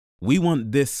We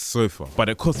want this sofa, but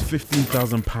it costs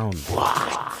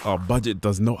 £15,000. Our budget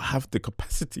does not have the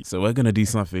capacity, so we're gonna do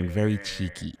something very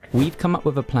cheeky. We've come up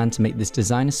with a plan to make this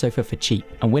designer sofa for cheap,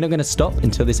 and we're not gonna stop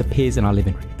until this appears in our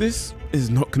living room. This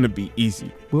is not gonna be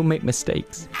easy. We'll make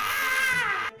mistakes.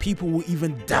 People will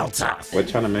even doubt us. We're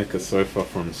trying to make a sofa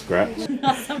from scratch.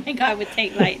 Not something I would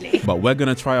take lightly. But we're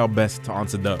gonna try our best to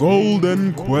answer the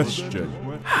golden question.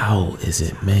 How is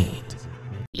it made?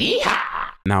 Yeehaw!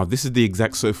 Now, this is the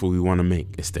exact sofa we want to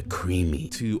make. It's the creamy,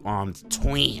 two-armed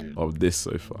twin of this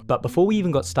sofa. But before we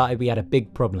even got started, we had a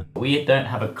big problem. We don't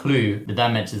have a clue the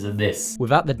dimensions of this.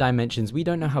 Without the dimensions, we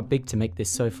don't know how big to make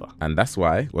this sofa. And that's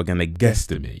why we're gonna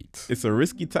guesstimate. It's a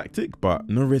risky tactic, but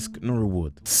no risk, no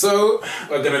reward. So,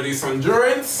 we're gonna do some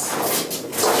drawings,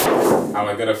 and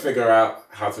we're gonna figure out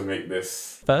how to make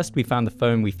this. First, we found the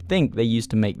foam we think they used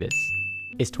to make this.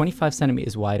 It's 25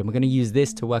 centimeters wide, and we're going to use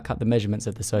this to work out the measurements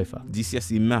of the sofa.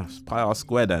 GCSE maths, pi r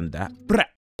squared and that. Brah.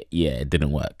 Yeah, it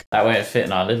didn't work. That won't fit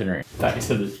in our living room. Back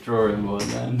to the drawing board,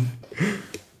 man.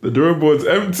 The drawing board's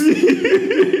empty.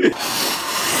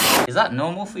 Is that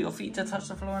normal for your feet to touch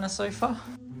the floor on a sofa?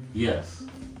 Yes.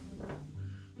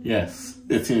 Yes,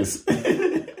 it is.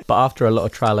 But after a lot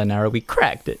of trial and error, we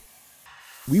cracked it.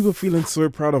 We were feeling so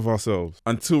proud of ourselves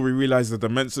until we realized the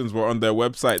dimensions were on their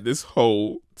website this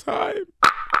whole time.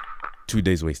 2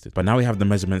 days wasted. But now we have the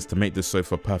measurements to make this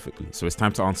sofa perfectly. So it's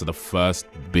time to answer the first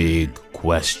big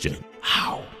question.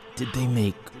 How did they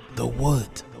make the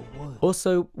wood?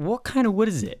 Also, what kind of wood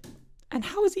is it? And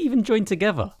how is it even joined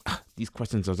together? These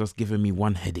questions are just giving me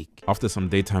one headache. After some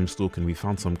daytime stalking, we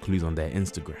found some clues on their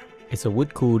Instagram. It's a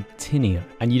wood called tinea,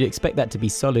 and you'd expect that to be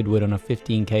solid wood on a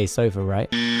 15K sofa,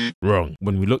 right? Wrong.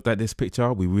 When we looked at this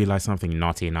picture, we realized something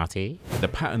naughty. The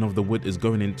pattern of the wood is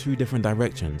going in 2 different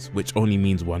directions, which only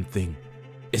means one thing.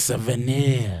 It's a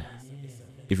veneer.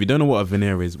 If you don't know what a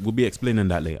veneer is, we'll be explaining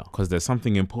that later, because there's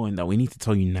something important that we need to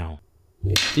tell you now.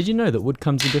 Did you know that wood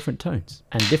comes in different tones?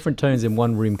 And different tones in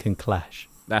one room can clash.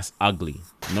 That's ugly.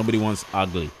 Nobody wants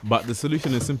ugly. But the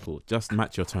solution is simple. Just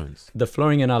match your tones. The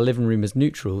flooring in our living room is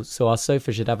neutral, so our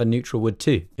sofa should have a neutral wood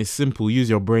too. It's simple. Use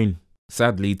your brain.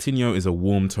 Sadly, tinea is a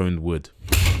warm-toned wood.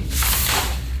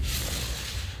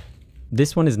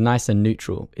 This one is nice and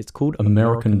neutral. It's called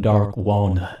American Dark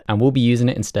Walnut, and we'll be using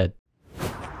it instead.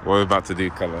 What we're about to do,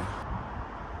 colour.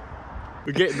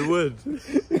 We're getting the wood.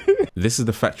 This is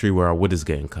the factory where our wood is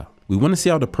getting cut. We want to see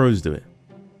how the pros do it.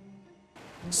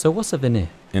 So what's a veneer?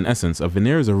 In essence, a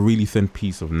veneer is a really thin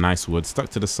piece of nice wood stuck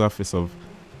to the surface of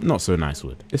not so nice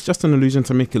wood. It's just an illusion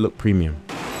to make it look premium.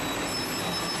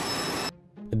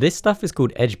 This stuff is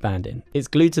called edge banding. It's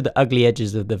glued to the ugly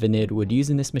edges of the veneered wood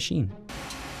using this machine.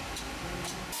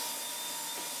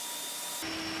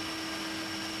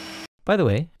 By the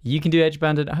way, you can do edge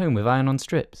banding at home with iron-on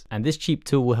strips, and this cheap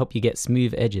tool will help you get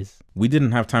smooth edges. We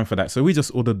didn't have time for that, so we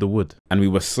just ordered the wood, and we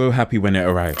were so happy when it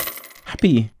arrived.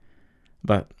 Happy,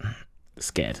 but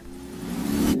scared.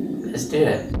 Let's do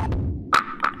it.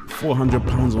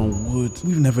 £400 on wood.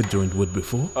 We've never joined wood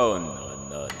before. Oh no.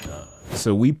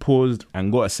 So we paused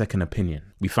and got a second opinion.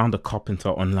 We found a carpenter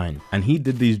online, and he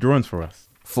did these drawings for us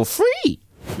for free.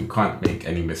 We can't make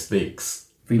any mistakes.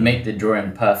 If we make the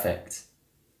drawing perfect,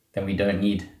 then we don't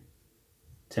need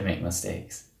to make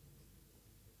mistakes.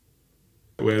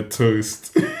 We're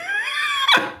toast.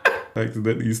 I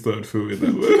accidentally started filming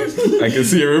that word. I can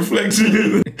see a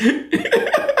reflection.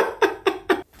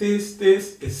 This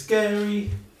is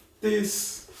scary.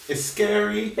 This is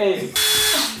scary. Hey.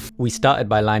 We started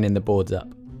by lining the boards up.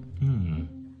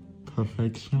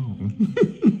 Perfection.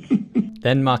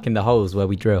 Then marking the holes where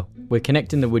we drill. We're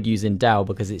connecting the wood using dowel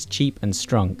because it's cheap and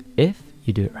strong, if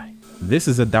you do it right. This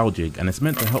is a dowel jig, and it's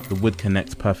meant to help the wood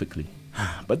connect perfectly.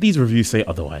 But these reviews say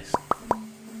otherwise.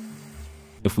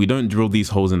 If we don't drill these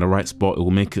holes in the right spot, it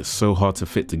will make it so hard to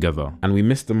fit together. And we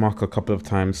missed the mark a couple of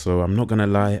times, so I'm not gonna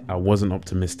lie, I wasn't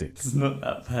optimistic. It's not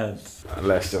that bad.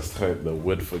 Let's just hope the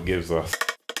wood forgives us.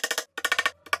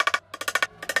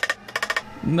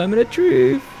 Moment of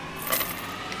truth.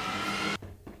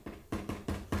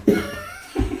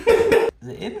 Is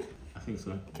it in? I think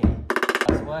so. Okay.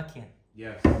 It's working.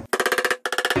 Yes.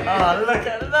 Oh, look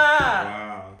at that!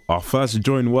 Wow. Our first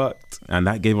join worked, and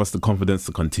that gave us the confidence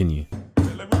to continue.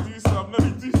 Let me do some, let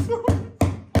me do some.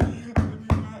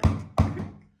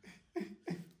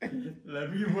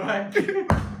 Let me whack.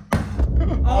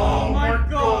 Oh my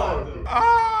god!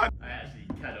 Ah! I actually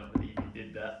cannot believe you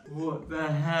did that. What the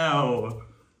hell?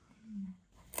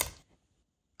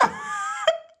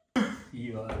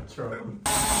 You are a troll.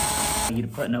 You need to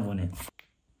put another one in.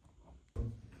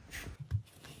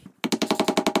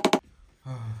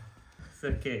 It's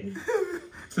okay.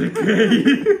 It's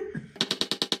okay.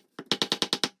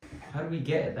 did we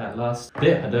get at that last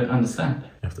bit? I don't understand. You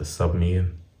have to sub me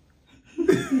in.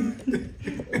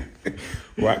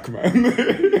 Whack man.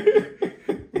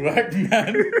 Whack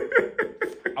man.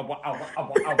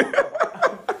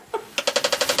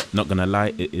 Not gonna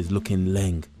lie, it is looking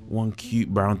leng. One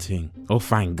cute brown thing. Oh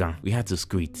fine gun, we had to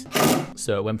screet.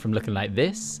 So it went from looking like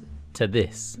this to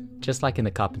this, just like in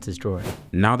the carpenter's drawing.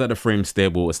 Now that the frame's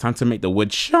stable, it's time to make the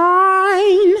wood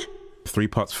shine. 3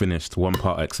 parts finished, 1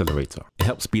 part accelerator. It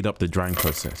helps speed up the drying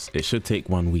process. It should take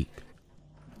 1 week.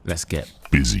 Let's get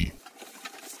busy.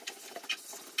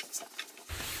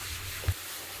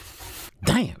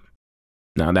 Damn.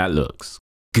 Now that looks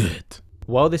good.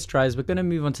 While this dries, we're gonna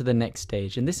move on to the next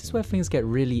stage, and this is where things get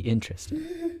really interesting.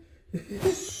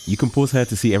 You can pause here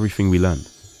to see everything we learned.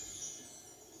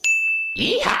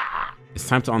 Yeehaw! It's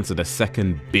time to answer the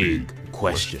second big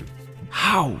question.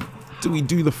 How do we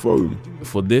do the foam?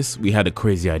 For this, we had a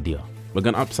crazy idea. We're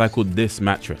gonna upcycle this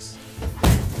mattress.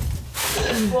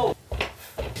 You're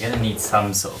gonna need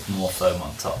some sort of more foam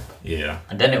on top. Yeah.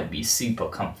 And then it'll be super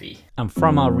comfy. And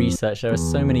from our research, there are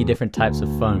so many different types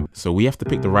of foam. So we have to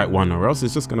pick the right one or else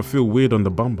it's just gonna feel weird on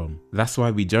the bum bum. That's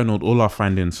why we journaled all our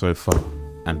findings so far.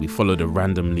 And we followed a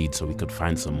random lead so we could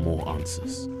find some more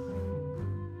answers.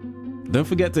 Don't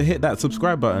forget to hit that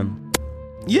subscribe button.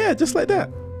 Yeah, just like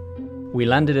that. We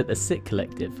landed at the Sit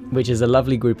Collective, which is a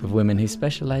lovely group of women who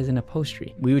specialize in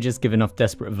upholstery. We were just giving off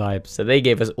desperate vibes, so they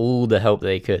gave us all the help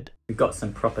they could. We've got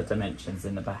some proper dimensions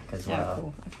in the back as well.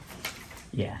 Cool.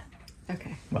 Yeah.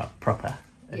 Okay. Well, proper.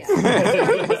 Yeah.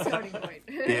 Starting point.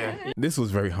 Yeah. This was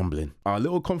very humbling. Our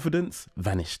little confidence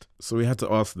vanished. So we had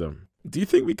to ask them, do you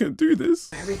think we can do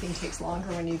this? Everything takes longer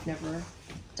when you've never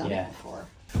done it before.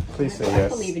 Please say I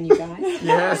yes. believe in you guys.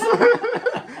 Yes.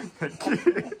 Thank you.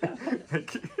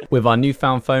 Thank you. With our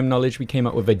newfound foam knowledge, we came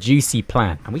up with a juicy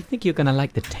plan, and we think you're gonna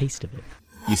like the taste of it.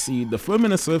 You see, the foam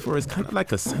in a sofa is kind of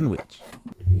like a sandwich.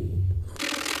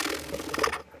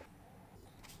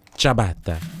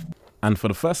 Ciabatta. And for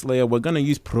the first layer, we're gonna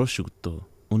use prosciutto.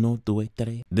 1, 2,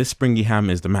 3. This springy ham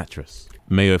is the mattress.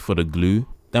 Mayo for the glue.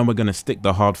 Then we're gonna stick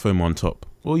the hard foam on top.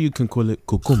 Or you can call it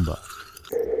cucumber.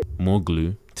 More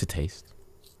glue to taste.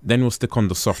 Then we'll stick on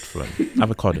the soft foam,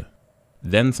 avocado.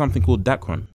 Then something called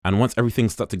dacron. And once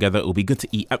everything's stuck together, it'll be good to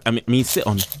eat. I mean, sit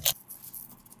on.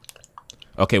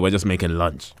 Okay, we're just making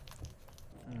lunch.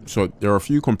 So there are a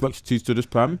few complexities to this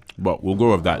plan, but we'll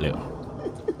go with that later.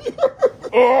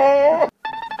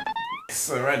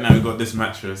 So right now we've got this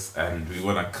mattress and we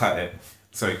want to cut it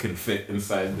so it can fit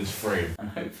inside this frame. And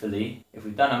hopefully, if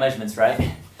we've done our measurements right,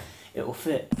 it will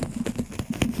fit.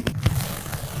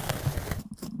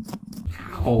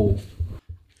 Oh.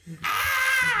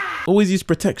 Always use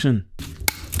protection.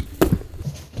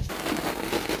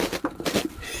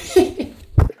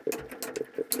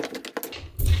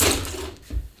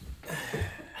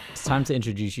 It's time to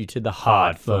introduce you to the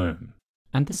hard foam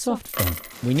and the soft foam.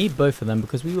 We need both of them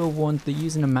because we were warned that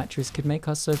using a mattress could make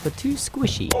our sofa too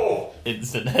squishy.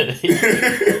 Instant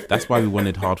headache. That's why we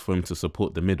wanted hard foam to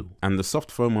support the middle. And the soft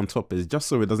foam on top is just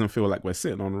so it doesn't feel like we're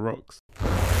sitting on rocks.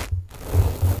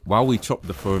 While we chopped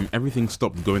the foam, everything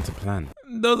stopped going to plan.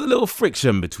 There was a little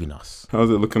friction between us. How's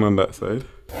it looking on that side?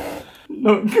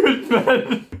 Not good,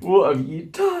 man. What have you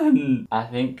done? I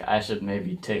think I should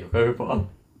maybe take over.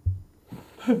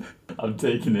 I'm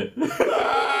taking it.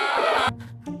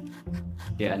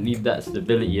 Yeah, I need that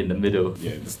stability in the middle.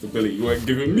 Yeah, the stability you weren't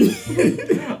giving me.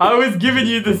 I was giving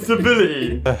you the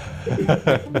stability.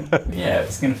 Yeah,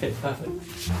 it's gonna fit perfect.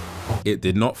 It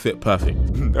did not fit perfect.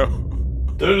 No.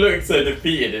 Don't look so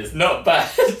defeated, it's not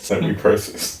bad. Let me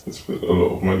process. I spent a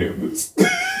lot of money on this.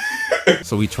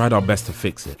 So we tried our best to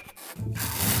fix it.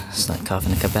 It's like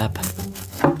carving a kebab.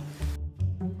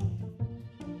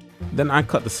 Then I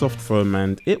cut the soft foam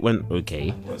and it went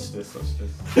okay. Watch this, watch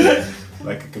this.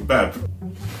 Like a kebab.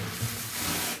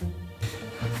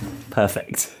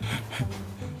 Perfect.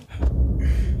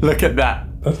 Look at that.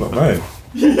 That's not mine.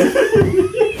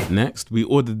 Next, we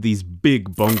ordered these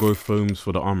big bongo foams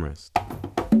for the armrest.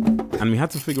 And we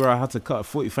had to figure out how to cut a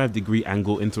 45-degree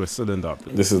angle into a cylinder.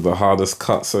 This is the hardest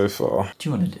cut so far. Do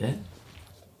you want to do it?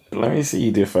 Let me see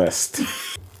you do first.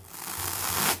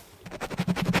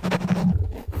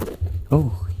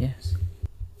 Oh, yes.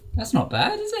 That's not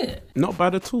bad, is it? Not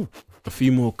bad at all. A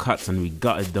few more cuts and we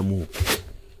gutted them all.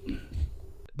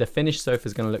 The finished sofa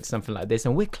is going to look something like this,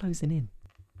 and we're closing in.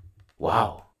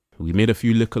 Wow. We made a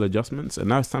few little adjustments and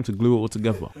now it's time to glue it all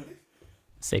together.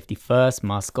 Safety first,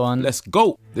 mask on. Let's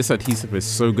go! This adhesive is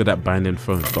so good at binding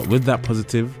foam, but with that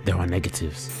positive, there are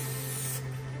negatives.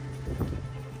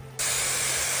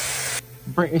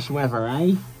 British weather,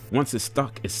 eh? Once it's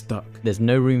stuck, it's stuck. There's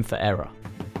no room for error.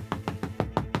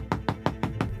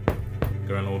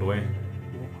 going all the way.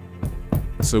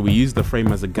 So we used the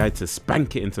frame as a guide to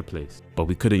spank it into place, but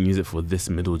we couldn't use it for this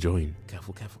middle join.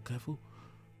 Careful, careful, careful.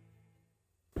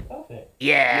 Perfect.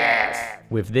 Yes!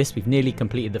 With this, we've nearly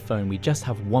completed the phone. We just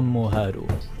have one more hurdle.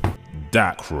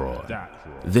 Dacron.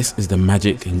 This is the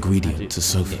magic ingredient to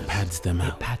sofa. It pads them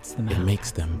out. It pads them out. It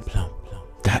makes them plump.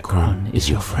 Dacron is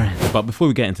your friend. But before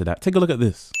we get into that, take a look at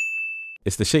this.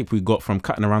 It's the shape we got from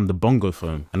cutting around the bongo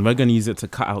foam, and we're going to use it to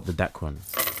cut out the Dacron.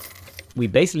 We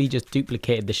basically just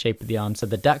duplicated the shape of the arm so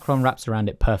the Dacron wraps around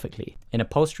it perfectly. In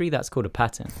upholstery, that's called a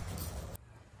pattern.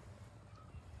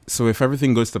 So if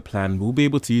everything goes to plan, we'll be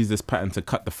able to use this pattern to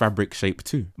cut the fabric shape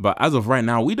too. But as of right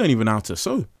now, we don't even know how to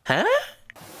sew. Huh?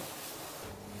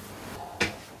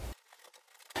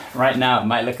 Right now, it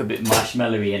might look a bit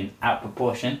marshmallowy and out of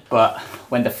proportion, but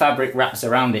when the fabric wraps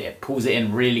around it, it pulls it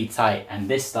in really tight, and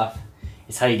this stuff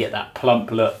is how you get that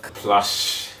plump look.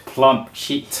 Plush. Plump,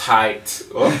 cheap. Tight.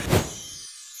 Oh.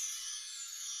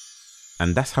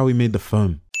 And that's how we made the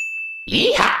foam.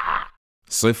 Yeehaw!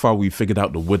 So far we've figured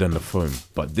out the wood and the foam,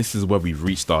 but this is where we've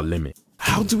reached our limit.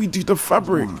 How do we do the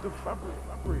fabric?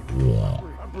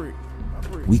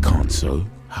 We can't sew.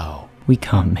 How? We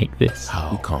can't make this.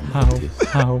 How? We can't How? make this.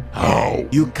 How? How?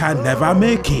 You can never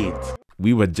make it.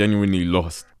 We were genuinely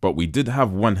lost, but we did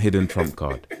have one hidden trump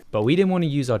card. But we didn't want to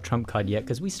use our trump card yet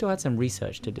because we still had some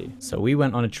research to do. So we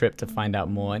went on a trip to find out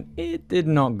more, and it did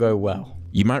not go well.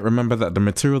 You might remember that the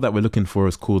material that we're looking for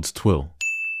is called twill.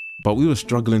 But we were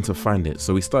struggling to find it,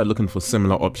 so we started looking for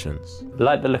similar options.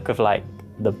 Like the look of like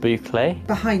the boucle.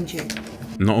 Behind you.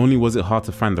 Not only was it hard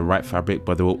to find the right fabric,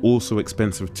 but they were also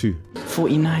expensive too.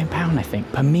 £49 I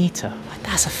think per meter. Like,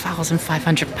 that's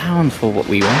 £1,500 for what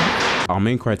we want. Our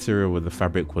main criteria with the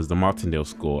fabric was the Martindale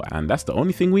score, and that's the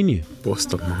only thing we knew. What's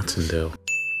the Martindale?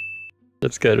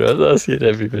 That's good, right? That's it,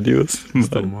 everybody else. It's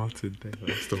the Martindale.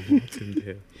 It's the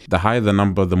Martindale. The higher the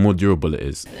number, the more durable it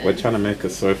is. We're trying to make a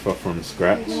sofa from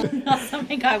scratch. Not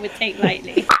something I would take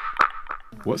lightly.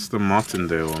 What's the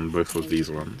Martindale on both of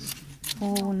these ones?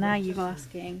 Oh, now you're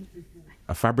asking.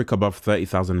 A fabric above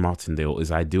 30,000 Martindale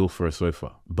is ideal for a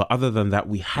sofa. But other than that,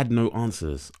 we had no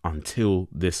answers until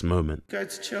this moment. Go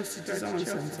to Chelsea Design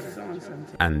Centre.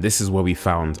 And this is where we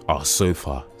found our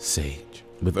sofa sage.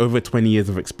 With over 20 years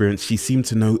of experience, she seemed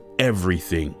to know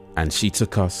everything. And she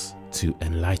took us to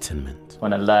enlightenment.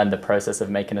 Want to learn the process of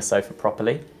making a sofa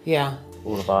properly? Yeah.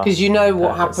 All of our Because you know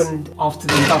what purpose. happened after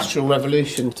the Industrial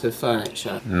Revolution to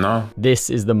furniture. No.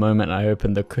 This is the moment I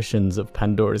opened the cushions of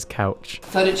Pandora's couch.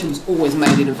 Furniture was always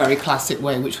made in a very classic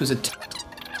way, which was I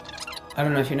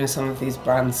don't know if you know some of these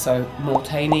brands, so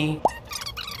Mortani.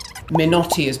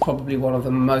 Minotti is probably one of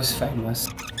the most famous.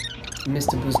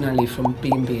 Mr. Busnelli from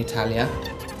B&B Italia.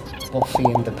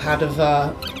 Boffi and the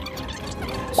Padova.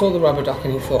 Saw the rubber duck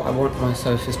and he thought, I want my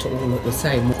sofas to all look the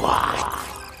same.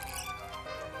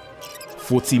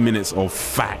 40 minutes of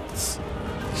facts.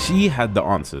 She had the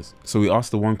answers, so we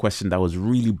asked the one question that was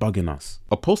really bugging us.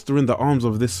 Upholstering the arms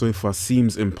of this sofa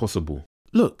seems impossible.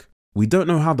 Look, we don't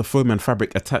know how the foam and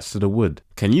fabric attach to the wood.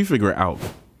 Can you figure it out?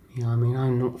 Yeah, I mean,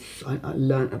 I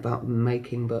learnt about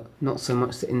making, but not so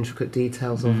much the intricate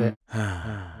details of it.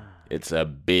 It's a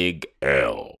big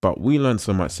L. But we learned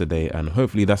so much today, and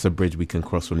hopefully that's a bridge we can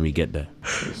cross when we get there.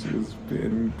 She was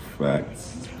spitting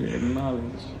facts, spitting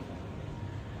knowledge.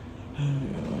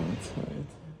 I'm tired.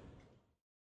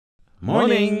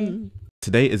 Morning!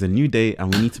 Today is a new day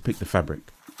and we need to pick the fabric.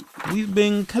 We've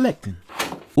been collecting.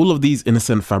 All of these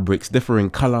innocent fabrics differ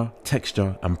in colour,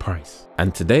 texture and price.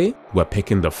 And today, we're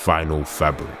picking the final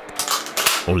fabric.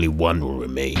 Only one will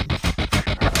remain.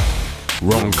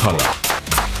 Wrong colour.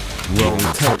 Wrong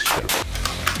texture.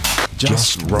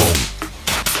 Just wrong.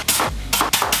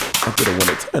 I didn't want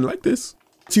it to end like this.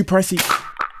 Too pricey.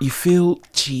 You feel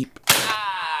cheap.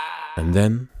 And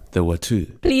then there were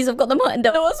two. Please, I've got the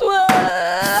Martindale. There was one.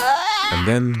 And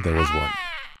then there was one.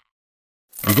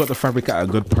 We got the fabric at a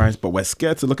good price, but we're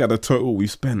scared to look at the total we've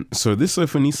spent. So this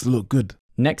sofa needs to look good.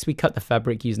 Next, we cut the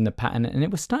fabric using the pattern and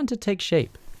it was starting to take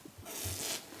shape.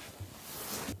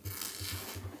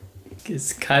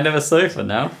 It's kind of a sofa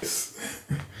now.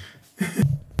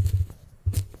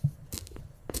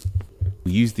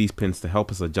 We use these pins to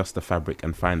help us adjust the fabric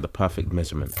and find the perfect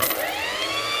measurement.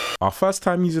 Our first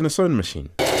time using a sewing machine.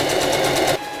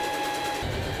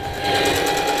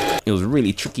 It was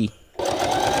really tricky.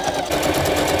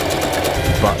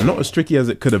 But not as tricky as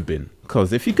it could have been.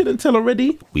 Because if you couldn't tell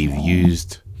already, we've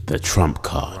used the trump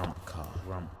card.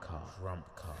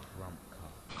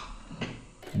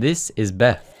 This is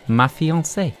Beth, ma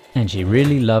fiancée, and she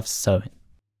really loves sewing.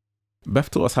 Beth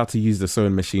taught us how to use the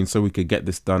sewing machine so we could get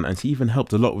this done, and she even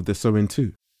helped a lot with the sewing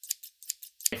too.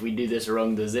 If we do this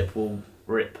wrong, the zip will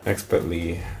Rip.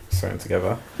 Expertly sewn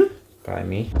together by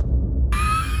me.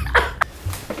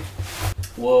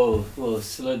 Whoa,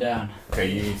 slow down.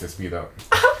 Okay, you need to speed up.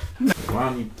 Why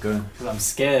aren't you going? Because I'm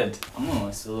scared. I'm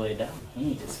almost all the way down. You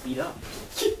need to speed up.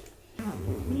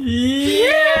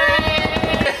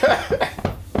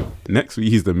 Next, we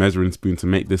use the measuring spoon to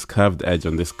make this curved edge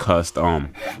on this cursed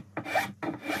arm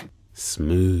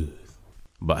smooth.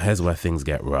 But here's where things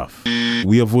get rough.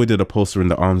 We avoided upholstering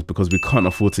the arms because we can't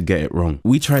afford to get it wrong.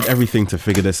 We tried everything to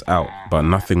figure this out, but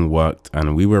nothing worked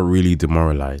and we were really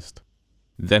demoralized.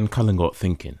 Then Cullen got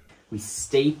thinking. We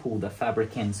staple the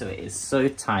fabric in so it is so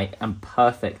tight and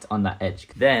perfect on that edge.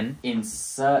 Then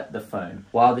insert the foam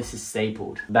while this is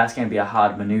stapled. That's going to be a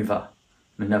hard maneuver.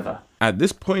 At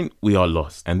this point, we are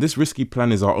lost, and this risky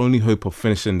plan is our only hope of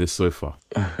finishing this sofa.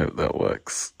 I hope that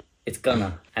works. It's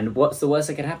gonna. And what's the worst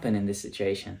that could happen in this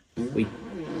situation?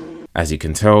 As you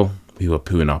can tell, we were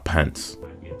pooing our pants.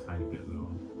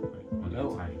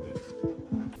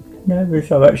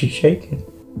 Nervous, I'm actually shaking.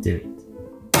 Do it.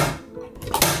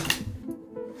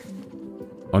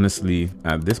 Honestly,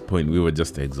 at this point, we were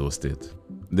just exhausted.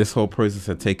 This whole process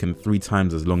had taken 3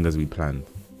 times as long as we planned.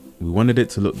 We wanted it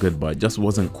to look good, but it just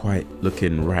wasn't quite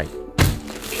looking right.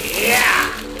 Yeah!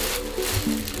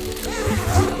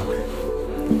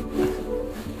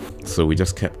 So we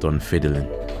just kept on fiddling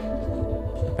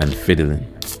and fiddling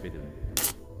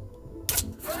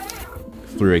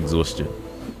through exhaustion.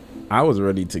 I was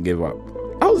ready to give up.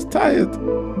 I was tired.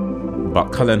 But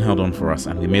Cullen held on for us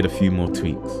and we made a few more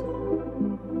tweaks.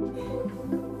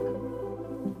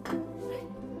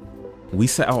 We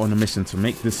set out on a mission to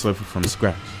make this sofa from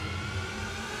scratch.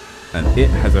 And it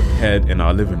has appeared in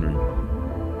our living room.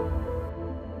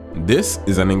 This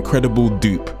is an incredible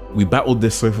dupe. We battled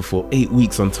this sofa for 8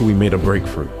 weeks until we made a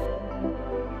breakthrough.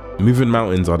 Moving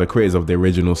Mountains are the creators of the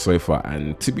original sofa,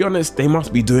 and to be honest, they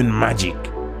must be doing magic.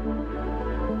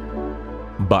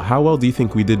 But how well do you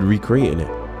think we did recreating it?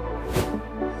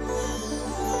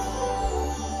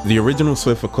 The original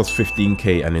sofa cost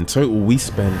 15k, and in total we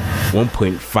spent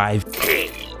 1.5k.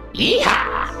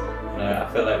 Yeehaw! I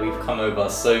feel like we've come over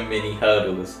so many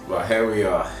hurdles. But here we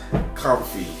are,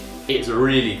 comfy. It's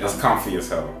really It's comfy as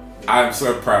hell. I'm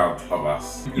so proud of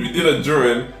us. We did a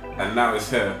drawing and now it's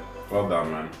here. Well done,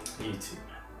 man. You too,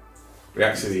 man. We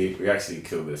actually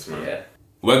killed this, man. Yeah.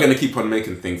 We're gonna keep on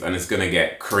making things and it's gonna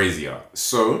get crazier.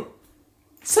 So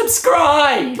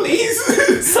subscribe! Please!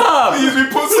 Sub! Please, we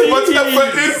put so much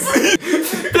effort in.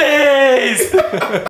 Please!